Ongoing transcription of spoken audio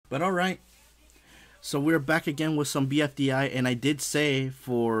But alright. So we're back again with some BFDI, and I did say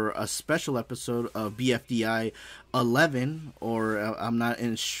for a special episode of BFDI 11, or I'm not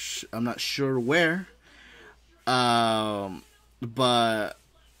sure where, but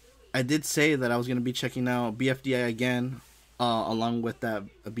I did say that I was gonna be checking out BFDI again, along with that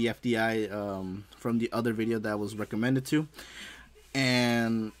BFDI from the other video that was recommended to,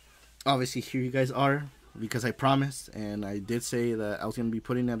 and obviously here you guys are, because I promised, and I did say that I was gonna be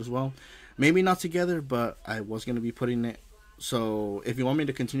putting that as well. Maybe not together, but I was going to be putting it. So if you want me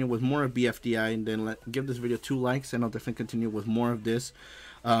to continue with more of BFDI, then give this video 2 likes, and I'll definitely continue with more of this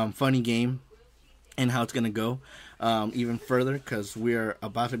funny game and how it's going to go even further, because we're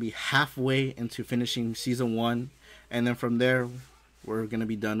about to be halfway into finishing Season 1. And then from there, we're going to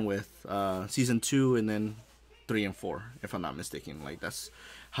be done with Season 2 and then 3 and 4, if I'm not mistaken. Like, that's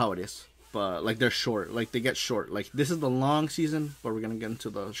how it is. But like, they're short, like they get short. Like, this is the long season, but we're gonna get into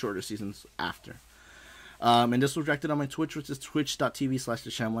the shorter seasons after. And this was directed on my Twitch, which is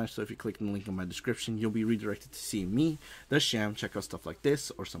twitch.tv/theshamlife. So if you click the link in my description, you'll be redirected to see me, the Sham, check out stuff like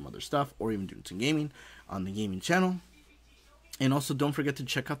this or some other stuff, or even doing some gaming on the gaming channel. And also, don't forget to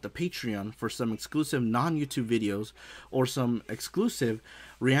check out the Patreon for some exclusive non-YouTube videos or some exclusive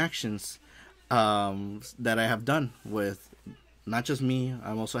reactions that I have done with not just me.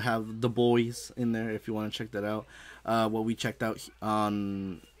 I also have the boys in there if you want to check that out. What we checked out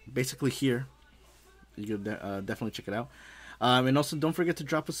on basically here. You could definitely check it out. And also, don't forget to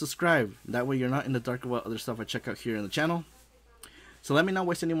drop a subscribe. That way you're not in the dark about other stuff I check out here in the channel. So let me not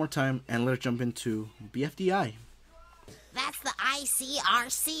waste any more time, and let's jump into BFDI. That's the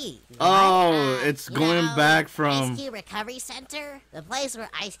ICRC. Oh, it's going back from Ice Cube Recovery Center, the place where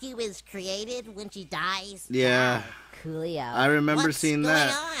Ice Cube is created when she dies. Yeah. Coolio. I remember What's seeing going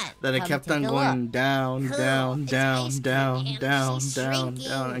that. on? That it Come kept on take a going look. down, Cool. down, It's down, Ice Cube, down, and down, she's down, shrinking.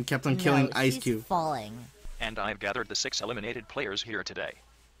 down, and kept on killing Ice she's Cube. falling. And I've gathered the 6 eliminated players here today.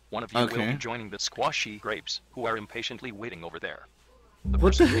 One of you will Okay. be joining the Squashy Grapes, who are impatiently waiting over there. The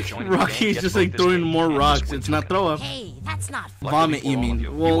What person the who's heck? joining the Rocky's game gets just both like this throwing game more and this rocks. win It's not token. throw up. Hey, that's not Luckily Vomit, for you all of mean?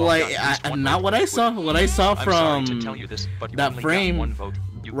 you, Well, all like, got at least one not vote. what I saw. What I saw I'm sorry to from tell you this, but you that only got frame, one vote.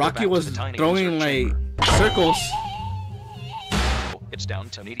 You go Rocky back to was the tiny throwing research like chamber. circles. It's down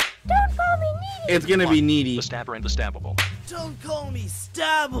to Needy, Don't call me needy. It's gonna be needy. the Stabber and the Stabbable. Don't call me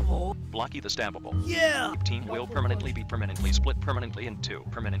stabbable. Blocky the Stabbable. Yeah. Team will permanently be permanently split permanently in 2,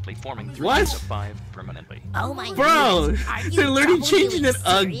 permanently forming 3 What? teams of 5 permanently. Oh my Bro, goodness. Are you they're literally double changing it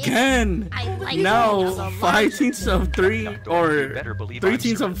serious? again. I like No, it so much. 5 teams of 3 You or better believe 3 I'm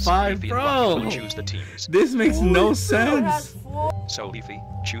teams certain of 5, Leafy and Rocky bro. will choose the teams. This makes no sense. So Leafy,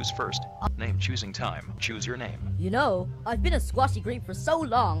 choose first. Name choosing time. Choose your name. You know, I've been a squashy grape for so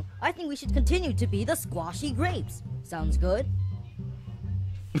long, I think we should continue to be the squashy grapes. Sounds good?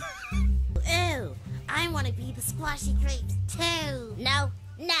 Ooh, I want to be the squashy grapes too. No,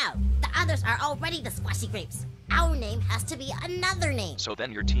 the others are already the squashy grapes. Our name has to be another name. So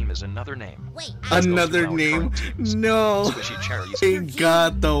then your team is another name. Wait, Let's go Another through our name? current teams. No. Squishy Cherries. They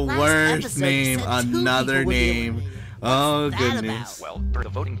got the Last worst episode you name. said 2 Another people would be name. eliminated. Oh What's that goodness. Well, for the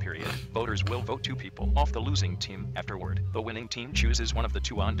voting period, voters will vote 2 people off the losing team afterward. The winning team chooses one of the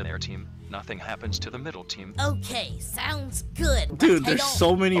 2 onto their team. Nothing happens to the middle team. Okay, sounds good. Dude, but I there's don't-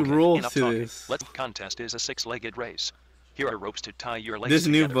 so many Okay, rules enough to talking. this. Let's contest is a 6-legged race. Here are ropes to tie your legs This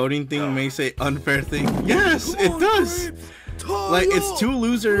new together. voting thing may say unfair thing. Yes, it does. Like, it's 2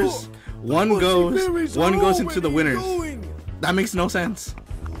 losers. One goes into the winners. That makes no sense.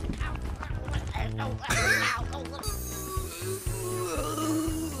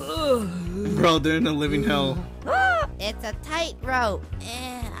 Bro, they're in a living hell. It's a tightrope,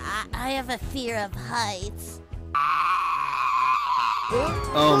 and I have a fear of heights.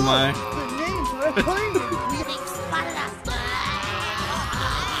 Oh my. They spotted us.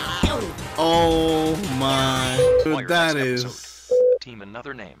 Oh my. While Dude, your that next is. episode, Team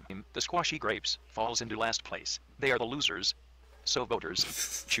another name. The Squashy Grapes falls into last place. They are the losers. So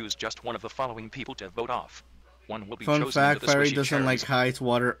voters, choose just one of the following people to vote off. One will be Fun chosen fact, into the Fiery Squishy doesn't like Cherries. heights,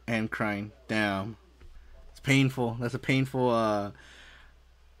 water, and crying. Damn. It's painful. That's a painful,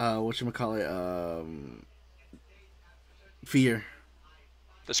 whatchamacallit, fear.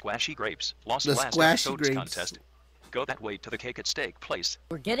 The Squashy Grapes lost The last Squashy episode's Grapes. contest. Go that way to the Cake at Stake place.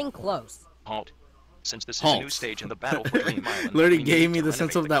 We're getting close. Halt. Since this is Halt. a new stage in the battle for Dream Island, Literally we gave need me to the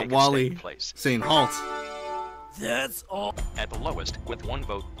sense of renovate that the Cake at Wally Stake place. saying halt. That's all. At the lowest, with 1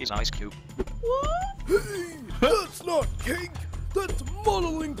 vote, is Ice Cube. Hey, that's not cake. That's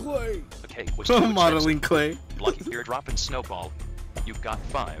modeling clay. The cake was too Modeling expensive. clay. Lucky Teardrop and Snowball. You got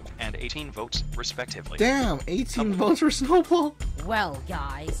 5 and 18 votes, respectively. Damn, 18 votes for Snowball? Well,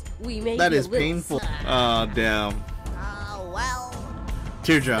 guys, we may That be a is little painful. sad. Oh, damn. Oh, well.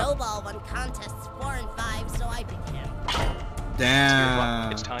 Teardrop. Snowball won contests 4 and 5, so I picked him.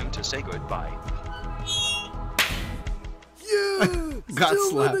 Damn. It's time to say goodbye. Yeah! Got Still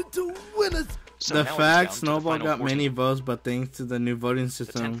slapped. wanted to win us. So The now it's fact down to the Snowball final got 14. many votes, but thanks to the new voting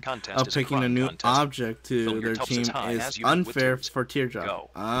system 10th contest of is picking a crime new contest. object Fill to your their tubs team as high is as you can with unfair tubes. for Teardrop. Go.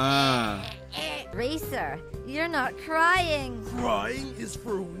 Ah. Racer, you're not crying. Crying is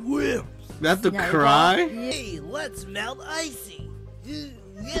for wimps. That's the Snowball, cry? Hey, let's melt Icy.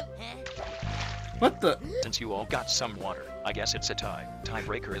 What the? Since you all got some water, I guess it's a tie.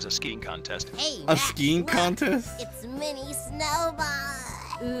 Tiebreaker is a skiing contest. Hey, A Max, skiing look. contest? It's Mini Snowball.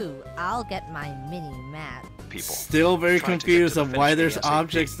 Ooh, I'll get my mini mat. People. Still very Try to get confused to the of why finish there's ASAP.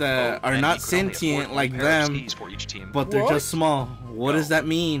 objects that Oh, are and not you could only sentient afford like one pair of them, skis for each team. but they're What? just small. What does that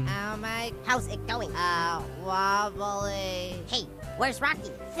mean? Oh my, How's it going? wobbly. Hey, where's Rocky?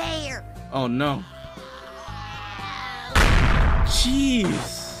 There. Oh no.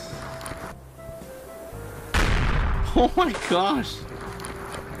 Jeez. Oh my gosh.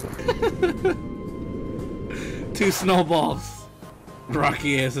 2 snowballs.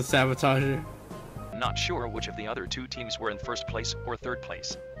 Rocky is a sabotager. Not sure which of the other 2 teams were in first place or third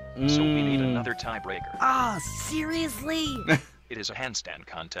place. So we need another tiebreaker. Ah, seriously? It is a handstand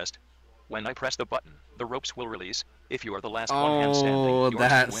contest. When I press the button, the ropes will release. If you are the last one hand standing, Oh, yours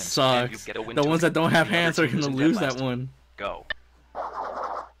that wins, and you sucks. get a win The ones that token. don't have The other hands are team is gonna in dead lose that last. one. Go.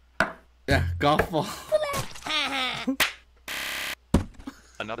 Yeah, golf ball.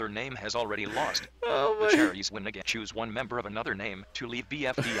 Another name has already lost. Oh The my, cherries win again. Choose one member of another name to leave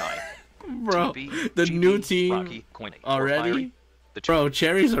BFDI. bro. TB, The GB, new team Rocky, Coiny, or already? Fiery. The two Bro,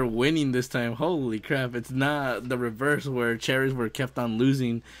 cherries are winning this time. Holy crap. It's not the reverse where cherries were kept on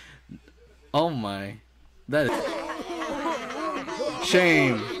losing. Oh my. That is...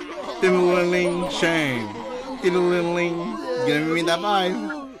 Shame. Diddling, shame. Diddling. Giving me that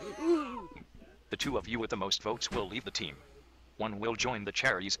vibe. The 2 of you with the most votes will leave the team. One will join the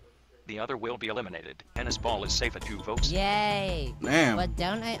cherries. The other will be eliminated. Tennis ball is safe at 2 votes. Yay. Damn. But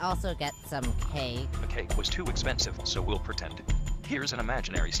don't I also get some cake? The cake was too expensive, so we'll pretend. Here's an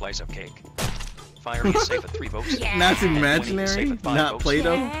imaginary slice of cake. Fiery is safe at 3 votes. That's and Winnie is imaginary, safe at 5 not votes.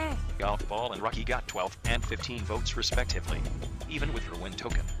 Play-Doh. Golf Ball and Rocky got 12 and 15 votes respectively. Even with your win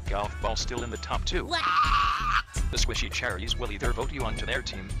token, Golf Ball still in the top 2. The squishy cherries will either vote you onto their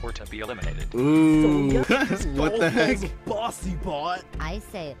team or to be eliminated. Ooh. What the heck? Golf ball's a bossy bot. I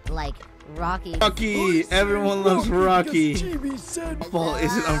say, like, Rocky. Rocky. Everyone loves Rocky. Because GB said Ball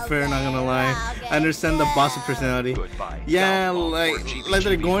isn't unfair, not gonna lie. I understand the bossy personality. Goodbye. Yeah, Golf Ball, like or GB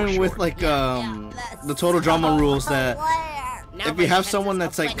they're for going with short. like the total drama rules that if you have someone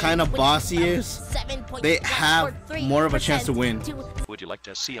that's like kind of bossy-ish, they have more of a chance to win. Would you like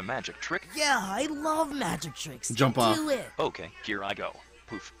to see a magic trick? Yeah, I love magic tricks. Jump off. Do it. Okay, here I go.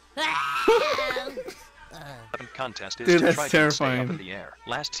 Poof. 11th contest is Dude, to that's try to stay terrifying. up in the air.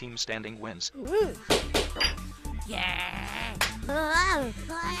 Last team standing wins.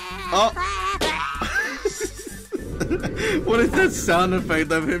 Oh. What is that sound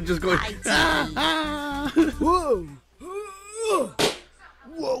effect of him just going? Ah, Whoa!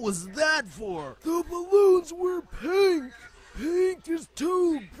 What was that for? The balloons were pink. Pink is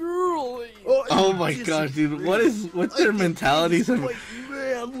too girly. Oh my gosh, dude! What's their mentalities of Like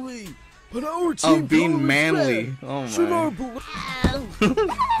manly. But our team being color is manly? red. Oh Should our my!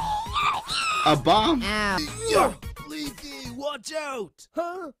 A bomb? Ow. Yeah, Leafy, watch out!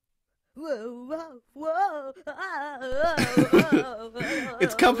 Huh? Whoa, whoa, whoa.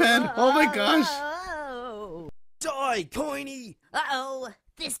 It's Cuphead. Oh my gosh! Die, Coiny! Uh-oh,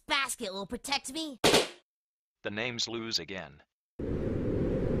 this basket will protect me. The names lose again.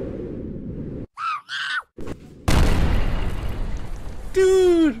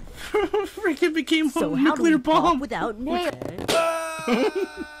 Dude, freaking became a So how do we nuclear pop bomb. without nails?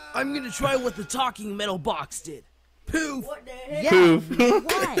 I'm gonna try what the talking metal box did. Poof! Yeah. Poof.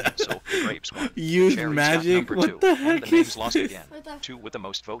 What? So, Grapes won. Use Cherries got magic? number What 2, the and heck the names is lost this? again. 2 with the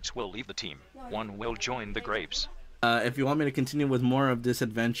most votes will leave the team. 1 will join the Grapes. If you want me to continue with more of this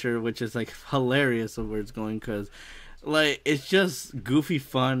adventure, which is like hilarious of where it's going, because like it's just goofy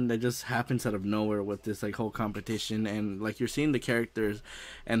fun that just happens out of nowhere with this like whole competition, and like you're seeing the characters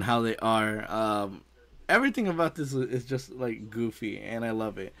and how they are. Everything about this is just like goofy, and I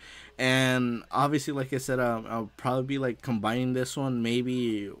love it. And obviously, like I said, I'll probably be like combining this one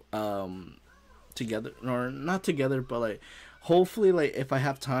maybe together, or not together, but like hopefully, like if I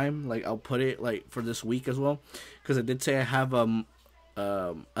have time, like I'll put it like for this week as well, because I did say I have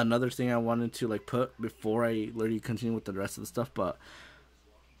another thing I wanted to like put before I literally continue with the rest of the stuff, but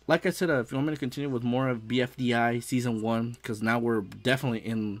like I said, if you want me to continue with more of BFDI season 1, because now we're definitely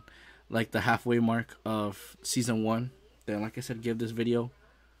in like the halfway mark of season 1, then like I said, give this video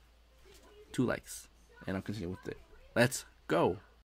 2 likes and I'll continue with it. Let's go.